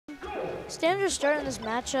standard start in this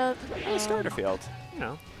matchup. Starter field, you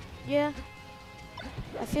know. Yeah.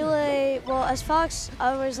 I feel like, well, as Fox,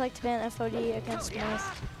 I always like to ban FOD against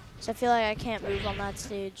Marth. So I feel like I can't move on that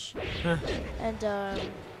stage. And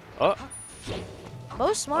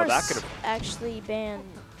most Marths actually ban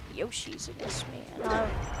Yoshis against me. And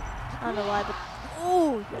I don't know why, but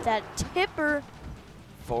ooh, that tipper.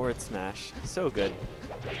 Forward smash, so good.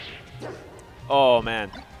 Oh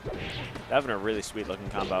man, that was a really sweet looking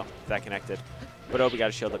combo. That connected. But Obi got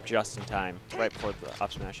a shield up just in time, right before the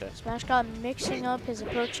up smash hit. SmashG0D mixing up his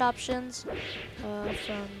approach options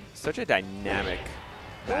from... Such a dynamic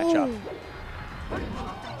matchup. Ooh.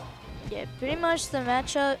 Yeah, pretty much the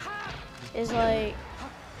matchup is like,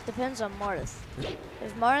 depends on Marth.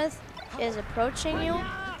 If Marth is approaching you,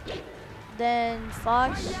 then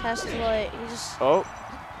Fox has to like, he just... Oh,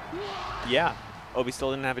 yeah. Obi still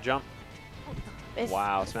didn't have a jump. If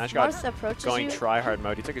wow, SmashG0D going you, try-hard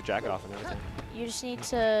mode. He took his jacket off and everything. You just need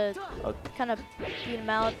to kind of beat him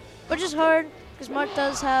out, which is hard, because Marth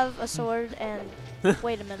does have a sword, and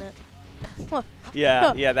wait a minute.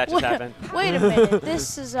 Yeah, that just happened. Wait a minute,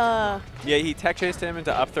 this is Yeah, he tech chased him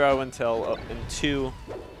into up throw until into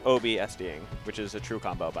Obi SDing, which is a true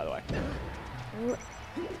combo, by the way.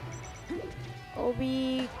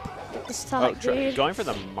 Obi, get the stock, dude. Going for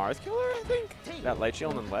the Marth killer, I think? That light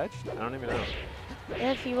shield and ledge? I don't even know.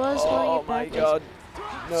 Yeah, if he was going to get back. Oh my god.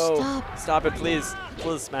 No. Stop it, please.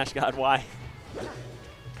 Please, SmashG0D, why?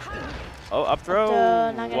 Oh, up throw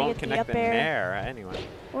not gonna won't get connect the the up air. nair anyway.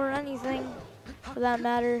 Or anything, for that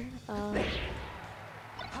matter.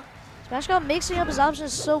 SmashG0D mixing up his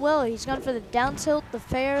options so well. He's gone for the down tilt, the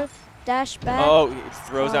fair, dash back. Oh, he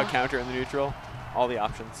throws out counter in the neutral. All the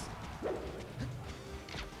options.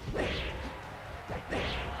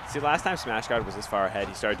 See, last time SmashG0D was this far ahead,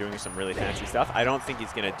 he started doing some really fancy stuff. I don't think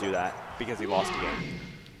he's going to do that because he lost a game.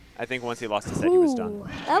 I think once he lost a set, he was done.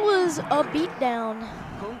 That was a beatdown.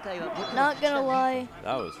 Not going to lie.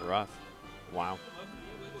 That was rough. Wow.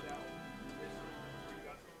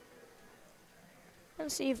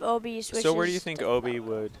 Let's see if Obi switches. So where do you think Obi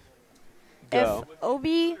would go? If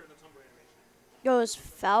Obi goes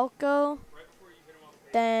Falco,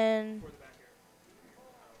 then...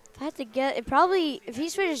 I have to get it. Probably if he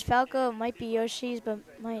switches Falco, it might be Yoshi's, but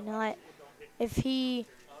might not. If he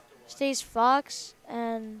stays Fox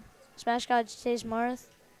and SmashG0D stays Marth,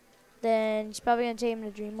 then he's probably gonna take him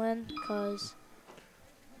to Dreamland because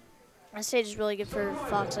that stage is really good for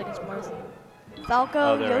Fox against Marth.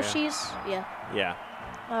 Falco, Yoshi's, yeah. Yeah.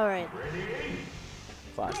 All right.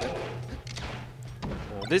 Classic.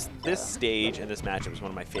 This stage and this matchup is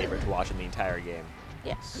one of my favorite to watch in the entire game.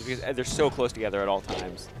 Yes. Because they're so close together at all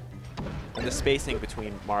times. And the spacing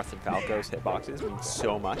between Marth and Falco's hitboxes means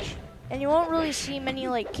so much. And you won't really see many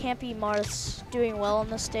like campy Marths doing well on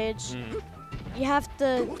this stage. You have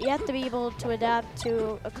to be able to adapt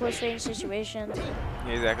to a close range situation.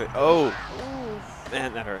 Yeah, exactly. Oh, ooh.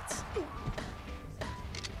 Man, that hurts.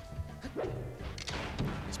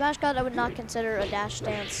 SmashG0D, I would not consider a dash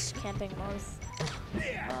dance camping Marth.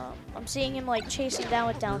 I'm seeing him like chasing down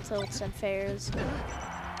with down tilts and fairs,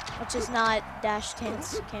 which is not dash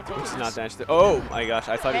dance camping. It's not dash dance. Oh my gosh,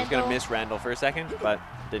 I thought he was gonna miss Randall for a second, but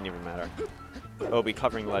didn't even matter. Obi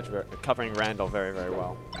covering Randall very, very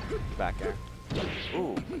well. Back air.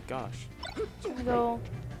 Ooh, my gosh. It's gonna go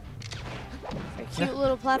for a cute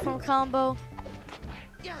little platform combo.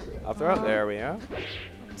 Up throw. There we go.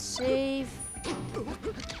 Save.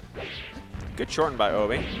 Good shorten by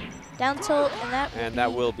Obi. Down tilt, and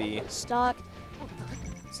that will be stock.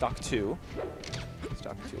 Stock 2.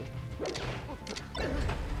 Stock 2.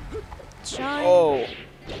 Shine. Oh.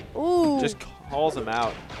 Ooh. Just calls him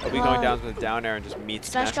out. Obi going down to the down air and just meets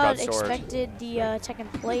SmashG0D's sword. Expected the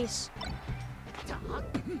second place. Oh,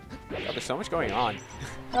 there's so much going on.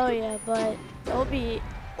 Oh yeah, but Obi.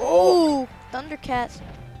 Oh, Thundercat.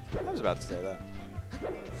 I was about to say that.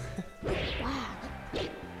 Wow.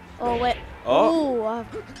 Oh wait. Oh.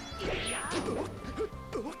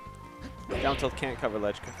 Down tilt can't cover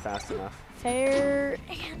ledge fast enough. Fair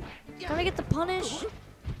and gonna get the punish.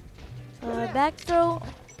 Back throw.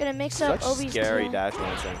 Gonna mix up Obi's scary dash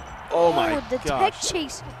dancing. Oh my gosh. The tech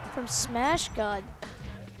chase from SmashG0D.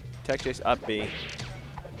 Tech chase up B.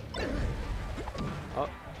 Oh.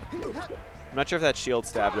 I'm not sure if that shield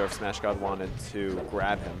stabbed or if SmashG0D wanted to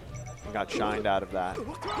grab him and got shined out of that.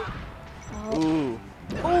 Oh. Ooh.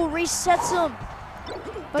 Oh, resets him.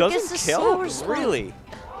 But doesn't gets the kill? sour spot. Really?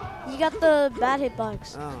 You got the bad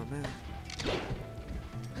hitbox. Oh, man.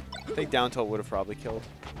 I think down tilt would have probably killed.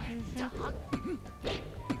 Mm-hmm.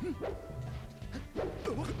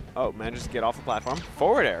 Oh, man, just get off the platform.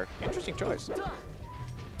 Forward air. Interesting choice.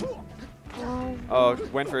 Oh,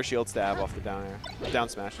 went for a shield stab off the down air. Down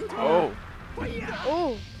smash. Oh.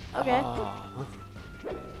 Oh, okay.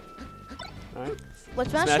 Alright. What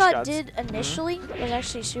SmashG0D did initially was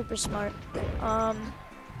actually super smart.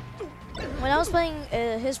 When I was playing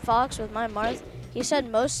his Fox with my Marth, he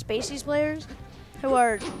said most Spacies players who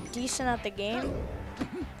are decent at the game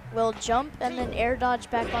will jump and then air dodge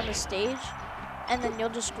back on the stage, and then you'll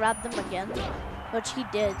just grab them again, which he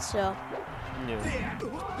did, so. Yeah.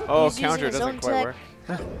 Oh, He's counter using his doesn't own quite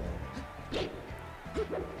tech. work.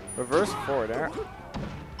 Reverse forward air.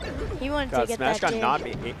 He wanted God, to get that SmashG0D jig. not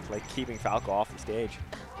be like keeping Falco off the stage.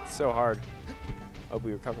 It's so hard. Oh,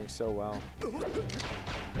 we were covering so well.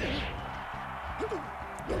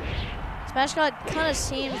 SmashG0D kind of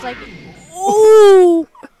seems like. Ooh!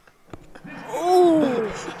 Ooh!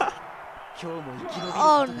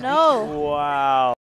 Oh no! Wow.